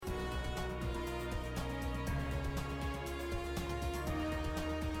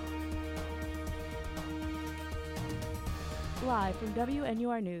Live from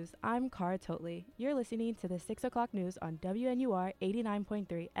WNUR News, I'm Cara Totley. You're listening to the 6 o'clock news on WNUR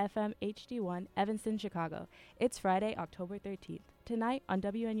 89.3 FM HD1 Evanston, Chicago. It's Friday, October 13th. Tonight on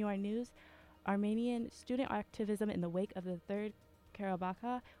WNUR News, Armenian student activism in the wake of the Third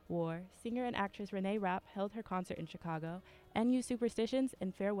Karabakh War. Singer and actress Reneé Rapp held her concert in Chicago. NU superstitions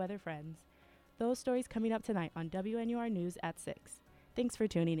and fair weather friends. Those stories coming up tonight on WNUR News at 6. Thanks for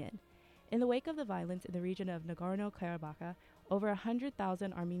tuning in. In the wake of the violence in the region of Nagorno-Karabakh, over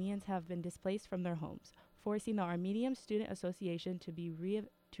 100,000 Armenians have been displaced from their homes, forcing the Armenian Student Association to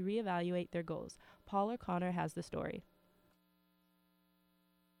reevaluate their goals. Paul O'Connor has the story.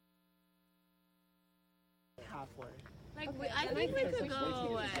 Halfway. I think we could go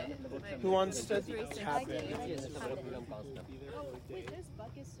away. Who wants to tap in? Wait, there's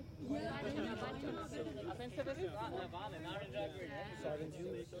buckets. What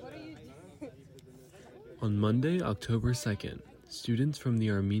are you doing? On Monday, October 2nd, students from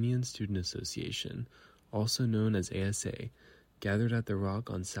the Armenian Student Association, also known as ASA, gathered at the Rock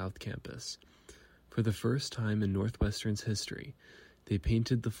on South Campus. For the first time in Northwestern's history, they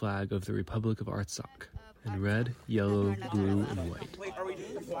painted the flag of the Republic of Artsakh in red, yellow, blue, and white. Wait, are we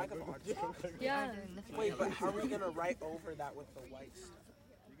doing the flag of Artsakh? Yeah. Wait, but how are we going to write over that with the white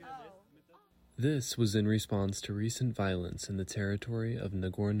stuff? This was in response to recent violence in the territory of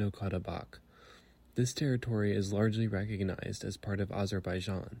Nagorno-Karabakh. This territory is largely recognized as part of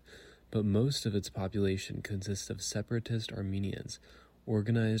Azerbaijan, but most of its population consists of separatist Armenians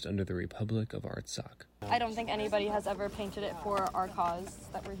organized under the Republic of Artsakh. I don't think anybody has ever painted it for our cause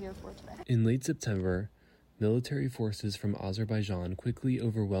that we're here for today. In late September, military forces from Azerbaijan quickly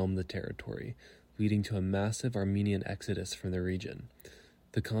overwhelmed the territory, leading to a massive Armenian exodus from the region.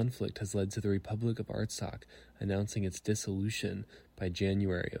 The conflict has led to the Republic of Artsakh announcing its dissolution by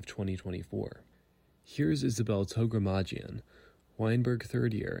January of 2024. Here's Isabel Togramagian, Weinberg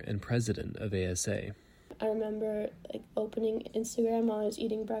third year and president of ASA. I remember opening Instagram while I was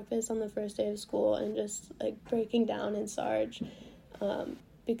eating breakfast on the first day of school and just breaking down in Sarge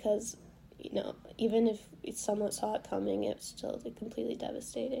because, even if someone saw it coming, it's still completely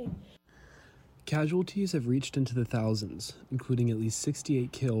devastating. Casualties have reached into the thousands, including at least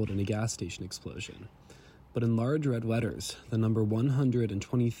 68 killed in a gas station explosion. But in large red letters, the number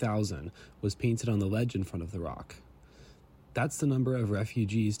 120,000 was painted on the ledge in front of the rock. That's the number of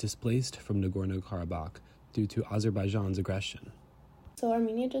refugees displaced from Nagorno-Karabakh due to Azerbaijan's aggression. So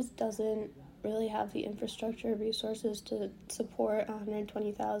Armenia just doesn't really have the infrastructure resources to support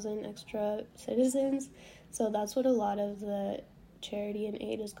 120,000 extra citizens. So that's what a lot of the charity and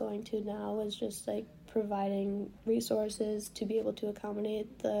aid is going to now, is just providing resources to be able to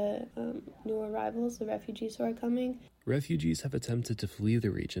accommodate the new arrivals, the refugees who are coming. Refugees have attempted to flee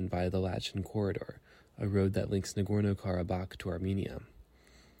the region via the Lachin Corridor, a road that links Nagorno-Karabakh to Armenia.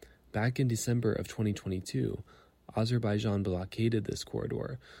 Back in December of 2022, Azerbaijan blockaded this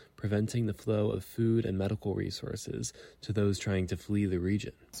corridor, preventing the flow of food and medical resources to those trying to flee the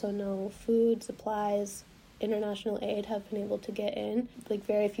region. So no food, supplies, international aid have been able to get in.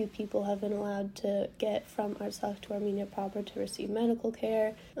 Very few people have been allowed to get from Artsakh to Armenia proper to receive medical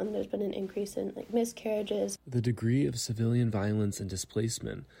care. There's been an increase in miscarriages. The degree of civilian violence and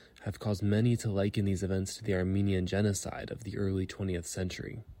displacement have caused many to liken these events to the Armenian genocide of the early 20th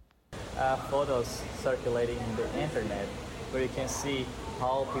century. Photos circulating in the internet where you can see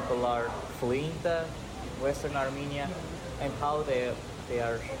how people are fleeing the Western Armenia and how they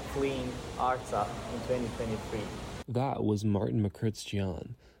are fleeing Artsakh in 2023. That was Martin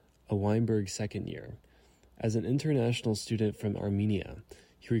Makurtsjian, a Weinberg second year. As an international student from Armenia,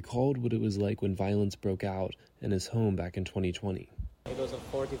 he recalled what it was like when violence broke out in his home back in 2020. It was a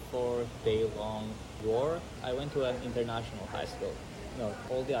 44-day-long war. I went to an international high school.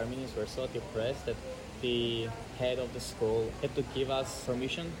 All the Armenians were so depressed that the head of the school had to give us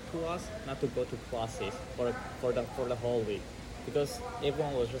permission to us not to go to classes for the whole week, because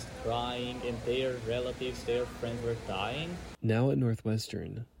everyone was just crying and their relatives, their friends were dying. Now at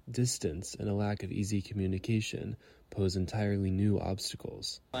Northwestern, distance and a lack of easy communication pose entirely new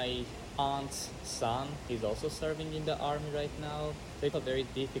obstacles. My aunt's son is also serving in the army right now. So it was very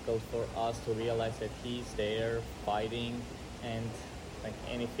difficult for us to realize that he's there fighting and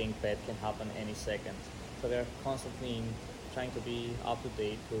anything bad can happen any second. So they're constantly trying to be up to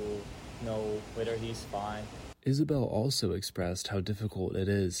date to know whether he's fine. Isabel also expressed how difficult it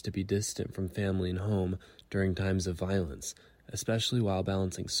is to be distant from family and home during times of violence, especially while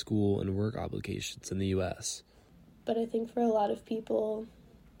balancing school and work obligations in the U.S. But I think for a lot of people,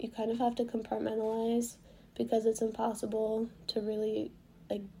 you kind of have to compartmentalize because it's impossible to really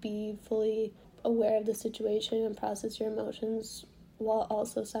be fully aware of the situation and process your emotions while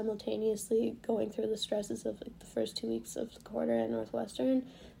also simultaneously going through the stresses of like, the first 2 weeks of the quarter at Northwestern.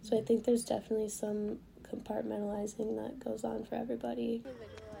 So I think there's definitely some compartmentalizing that goes on for everybody.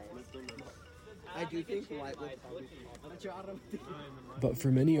 I do think white would. But for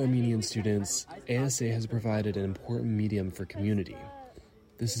many Armenian students, ASA has provided an important medium for community.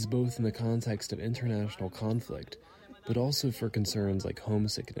 This is both in the context of international conflict, but also for concerns like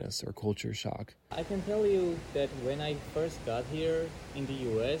homesickness or culture shock. I can tell you that when I first got here in the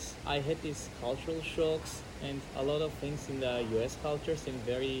US, I had these cultural shocks, and a lot of things in the US culture seemed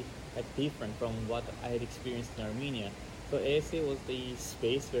very different from what I had experienced in Armenia. So ASA was the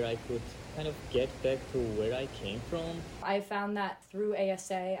space where I could kind of get back to where I came from. I found that through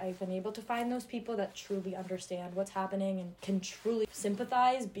ASA, I've been able to find those people that truly understand what's happening and can truly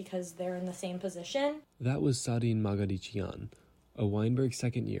sympathize because they're in the same position. That was Sadine Magadichian, a Weinberg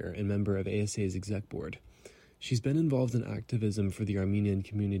second year and member of ASA's exec board. She's been involved in activism for the Armenian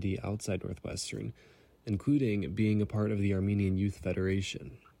community outside Northwestern, including being a part of the Armenian Youth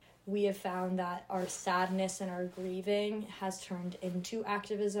Federation. We have found that our sadness and our grieving has turned into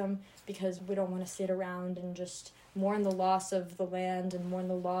activism because we don't want to sit around and just mourn the loss of the land and mourn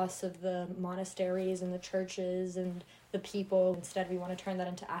the loss of the monasteries and the churches and the people. Instead, we want to turn that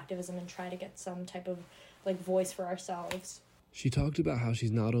into activism and try to get some type of voice for ourselves. She talked about how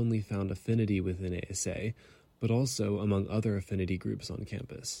she's not only found affinity within ASA, but also among other affinity groups on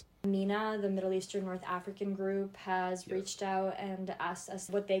campus. MENA, the Middle Eastern North African group, has reached out and asked us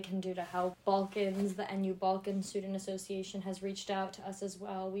what they can do to help. Balkans, the NU Balkan Student Association, has reached out to us as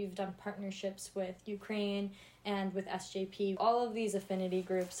well. We've done partnerships with Ukraine and with SJP. All of these affinity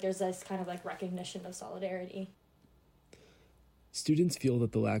groups, there's this kind of recognition of solidarity. Students feel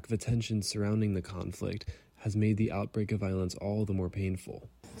that the lack of attention surrounding the conflict has made the outbreak of violence all the more painful.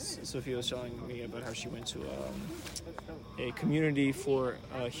 Sophia was telling me about how she went to a community for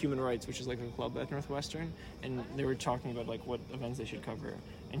human rights, which is like a club at Northwestern, and they were talking about what events they should cover.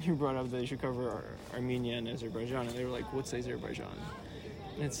 And you brought up that they should cover Armenia and Azerbaijan, and they were like, "What's Azerbaijan?"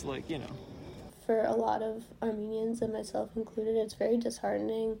 And it's For a lot of Armenians, and myself included, it's very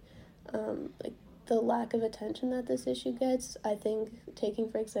disheartening. The lack of attention that this issue gets. I think,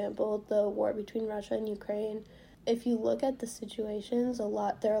 taking for example the war between Russia and Ukraine, if you look at the situations,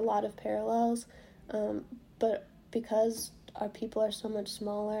 there are a lot of parallels, but because our people are so much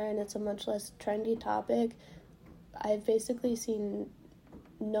smaller and it's a much less trendy topic, I've basically seen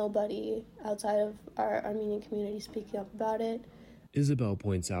nobody outside of our Armenian community speaking up about it. Isabel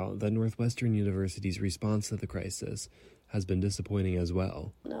points out that Northwestern University's response to the crisis has been disappointing as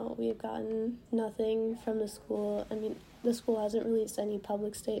well. No, we've gotten nothing from the school. The school hasn't released any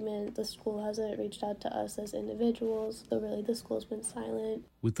public statement. The school hasn't reached out to us as individuals. So really, the school's been silent.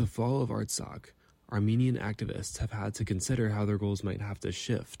 With the fall of ArtSoc, Armenian activists have had to consider how their goals might have to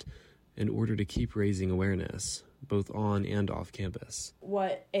shift in order to keep raising awareness, both on and off campus.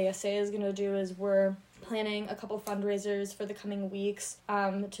 What ASA is going to do is we're planning a couple fundraisers for the coming weeks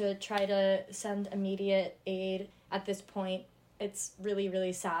to try to send immediate aid. At this point, it's really,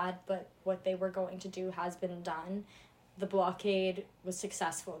 really sad, but what they were going to do has been done. The blockade was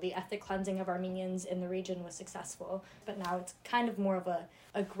successful. The ethnic cleansing of Armenians in the region was successful. But now it's kind of more of a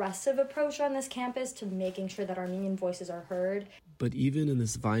aggressive approach on this campus to making sure that Armenian voices are heard. But even in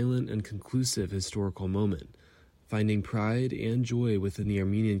this violent and conclusive historical moment, finding pride and joy within the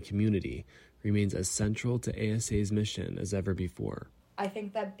Armenian community remains as central to ASA's mission as ever before. I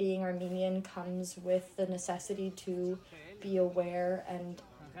think that being Armenian comes with the necessity to be aware and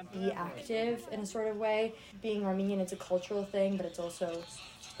be active in a sort of way. Being Armenian is a cultural thing, but it's also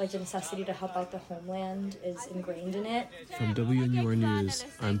the necessity to help out the homeland is ingrained in it. From WNUR News,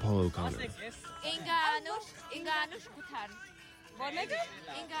 I'm Paul O'Connor.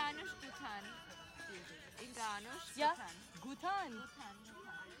 Yeah, Gutan.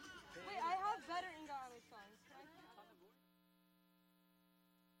 Wait, I have better English songs.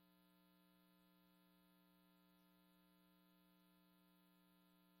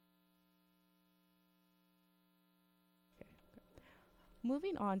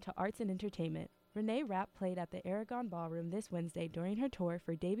 Moving on to arts and entertainment, Reneé Rapp played at the Aragon Ballroom this Wednesday during her tour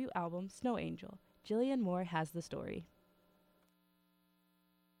for debut album Snow Angel. Jillian Moore has the story.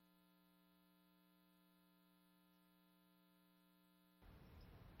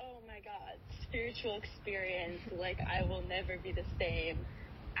 Oh my god, spiritual experience, I will never be the same.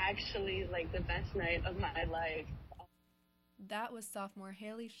 Actually, the best night of my life. That was sophomore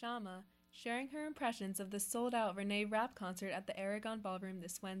Haley Shama sharing her impressions of the sold-out Reneé Rapp concert at the Aragon Ballroom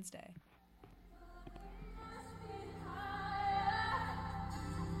this Wednesday.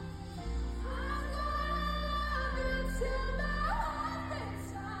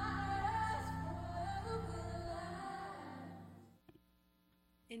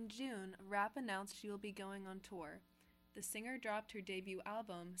 In June, Rapp announced she will be going on tour. The singer dropped her debut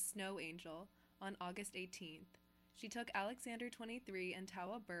album, Snow Angel, on August 18th. She took Alexander 23 and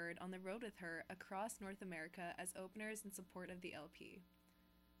Tawa Bird on the road with her across North America as openers in support of the LP.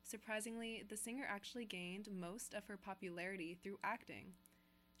 Surprisingly, the singer actually gained most of her popularity through acting.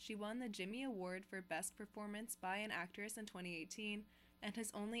 She won the Jimmy Award for Best Performance by an Actress in 2018 and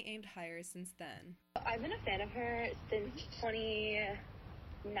has only aimed higher since then. I've been a fan of her since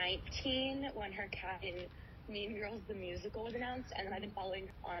 2019 when her cat in Mean Girls the Musical was announced, and then I've been following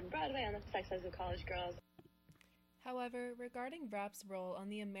on Broadway on The Sex Lives of College Girls. However, regarding Rapp's role on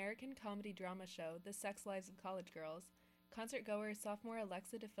the American comedy drama show The Sex Lives of College Girls, concert-goer sophomore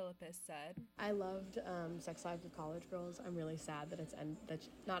Alexa DeFilippis said, I loved Sex Lives of College Girls. I'm really sad that it's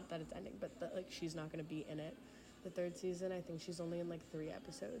not that it's ending, but that she's not going to be in it. The third season, I think she's only in 3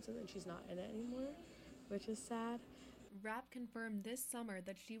 episodes, and then she's not in it anymore, which is sad. Rapp confirmed this summer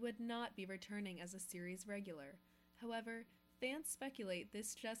that she would not be returning as a series regular. However, fans speculate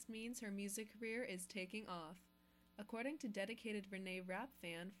this just means her music career is taking off. According to dedicated Reneé Rapp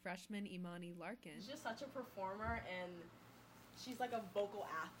fan, freshman Imani Larkin, she's just such a performer, and she's like a vocal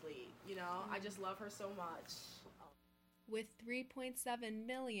athlete, you know? I just love her so much. With 3.7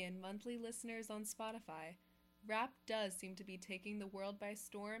 million monthly listeners on Spotify, Rapp does seem to be taking the world by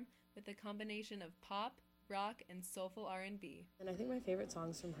storm with a combination of pop, rock, and soulful R&B. And I think my favorite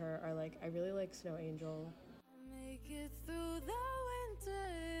songs from her are I really like Snow Angel. Make it through the winter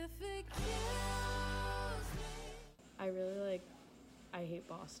if it kills me. I really like I Hate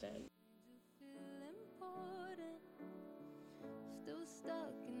Boston. Feel important. Still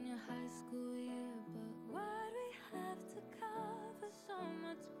stuck in your high school year, but why'd we have to cover so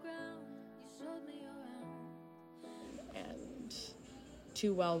much ground? You showed me around. And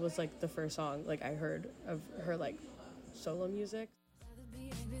Too Well was the first song I heard of her solo music.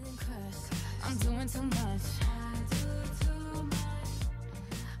 I'm doing too much.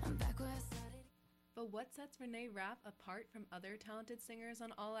 But what sets Reneé Rapp apart from other talented singers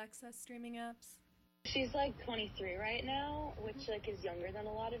on All Access streaming apps? She's 23 right now, which is younger than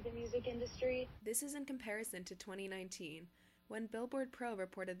a lot of the music industry. This is in comparison to 2019, when Billboard Pro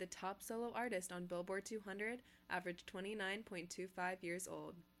reported the top solo artist on Billboard 200 averaged 29.25 years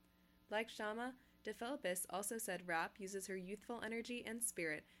old. Like Shama, DeFilippis also said Rapp uses her youthful energy and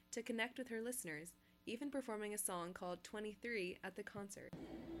spirit to connect with her listeners, even performing a song called 23 at the concert.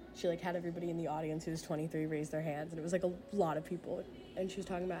 She had everybody in the audience who was 23 raise their hands, and it was a lot of people. And she was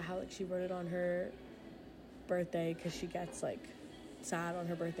talking about how she wrote it on her birthday because she gets sad on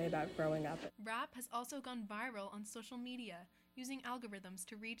her birthday about growing up. Rapp has also gone viral on social media, using algorithms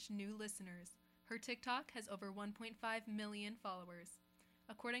to reach new listeners. Her TikTok has over 1.5 million followers.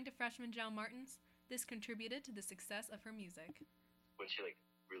 According to freshman Jao Martins, this contributed to the success of her music. When she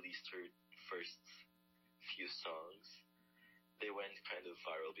released her first few songs, they went kind of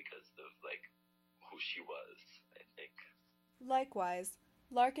viral because of who she was, I think. Likewise,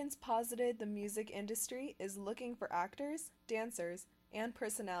 Larkins posited the music industry is looking for actors, dancers, and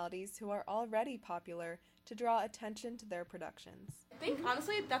personalities who are already popular to draw attention to their productions. I think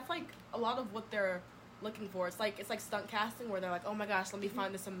honestly that's a lot of what they're looking for. It's like stunt casting where they're oh my gosh, let me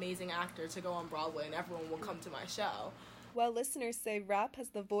find this amazing actor to go on Broadway and everyone will come to my show. While listeners say Rapp has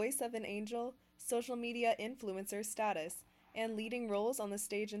the voice of an angel, social media influencer status, and leading roles on the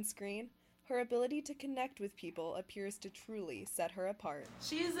stage and screen, her ability to connect with people appears to truly set her apart.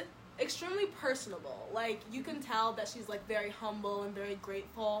 She's extremely personable. You can tell that she's very humble and very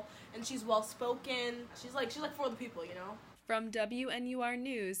grateful, and she's well-spoken. She's for the people, you know? From WNUR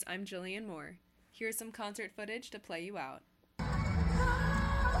News, I'm Jillian Moore. Here's some concert footage to play you out.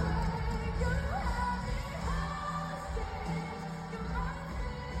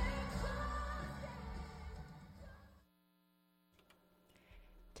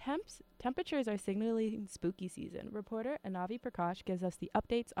 Temperatures are signaling spooky season. Reporter Anavi Prakash gives us the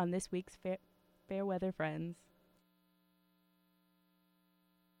updates on this week's Fair Weather Friends.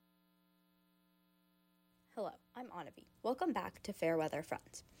 Hello, I'm Anavi. Welcome back to Fair Weather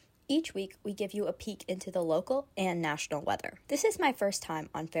Friends. Each week, we give you a peek into the local and national weather. This is my first time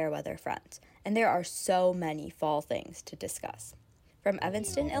on Fair Weather Friends, and there are so many fall things to discuss. From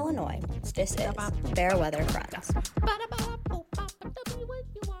Evanston, Illinois, this is Fair Weather Friends.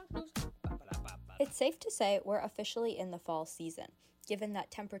 It's safe to say we're officially in the fall season, given that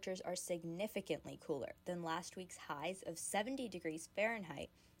temperatures are significantly cooler than last week's highs of 70 degrees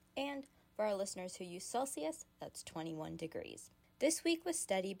Fahrenheit, and for our listeners who use Celsius, that's 21 degrees. This week was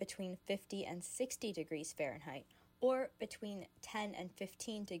steady between 50 and 60 degrees Fahrenheit, or between 10 and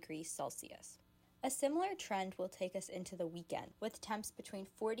 15 degrees Celsius. A similar trend will take us into the weekend, with temps between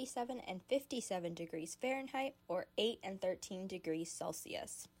 47 and 57 degrees Fahrenheit or 8 and 13 degrees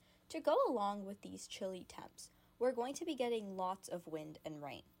Celsius. To go along with these chilly temps, we're going to be getting lots of wind and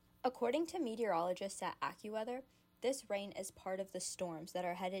rain. According to meteorologists at AccuWeather, this rain is part of the storms that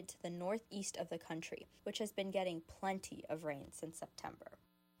are headed to the northeast of the country, which has been getting plenty of rain since September.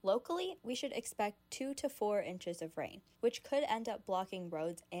 Locally, we should expect 2 to 4 inches of rain, which could end up blocking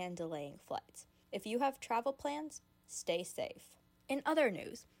roads and delaying flights. If you have travel plans, stay safe. In other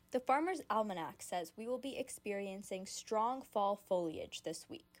news, the Farmer's Almanac says we will be experiencing strong fall foliage this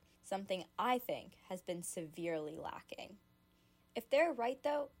week, something I think has been severely lacking. If they're right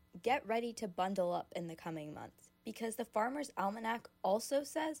though, get ready to bundle up in the coming months, because the Farmer's Almanac also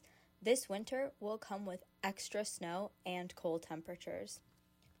says this winter will come with extra snow and cold temperatures.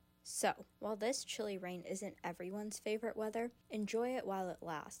 So, while this chilly rain isn't everyone's favorite weather, enjoy it while it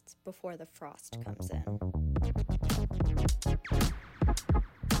lasts before the frost comes in.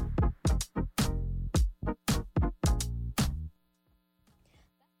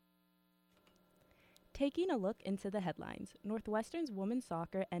 Taking a look into the headlines, Northwestern's women's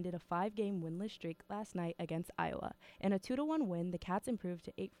soccer ended a 5-game winless streak last night against Iowa. In a 2-1 win, the Cats improved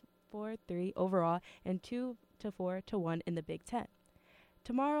to 8-4-3 overall and 2-4-1 in the Big Ten.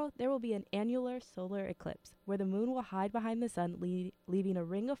 Tomorrow, there will be an annular solar eclipse, where the moon will hide behind the sun, leaving a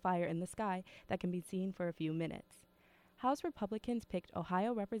ring of fire in the sky that can be seen for a few minutes. House Republicans picked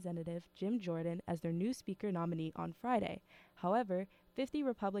Ohio Representative Jim Jordan as their new Speaker nominee on Friday. However, 50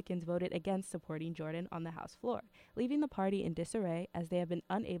 Republicans voted against supporting Jordan on the House floor, leaving the party in disarray as they have been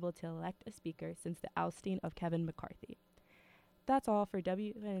unable to elect a Speaker since the ousting of Kevin McCarthy. That's all for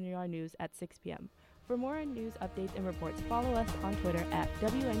WNUR News at 6 p.m. For more news updates and reports, follow us on Twitter at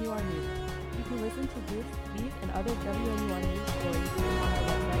WNUR News. You can listen to these and other WNUR News stories on our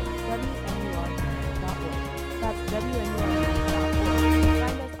website, WNUR.org. That's WNUR.org.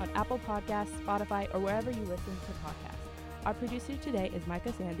 Find us on Apple Podcasts, Spotify, or wherever you listen to podcasts. Our producer today is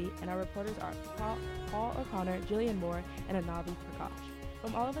Micah Sandy, and our reporters are Paul O'Connor, Jillian Moore, and Anavi Prakash.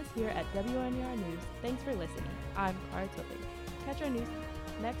 From all of us here at WNUR News, thanks for listening. I'm Cara Totley. Catch our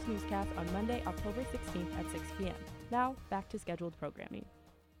next newscast on Monday, October 16th at 6 p.m. Now, back to scheduled programming.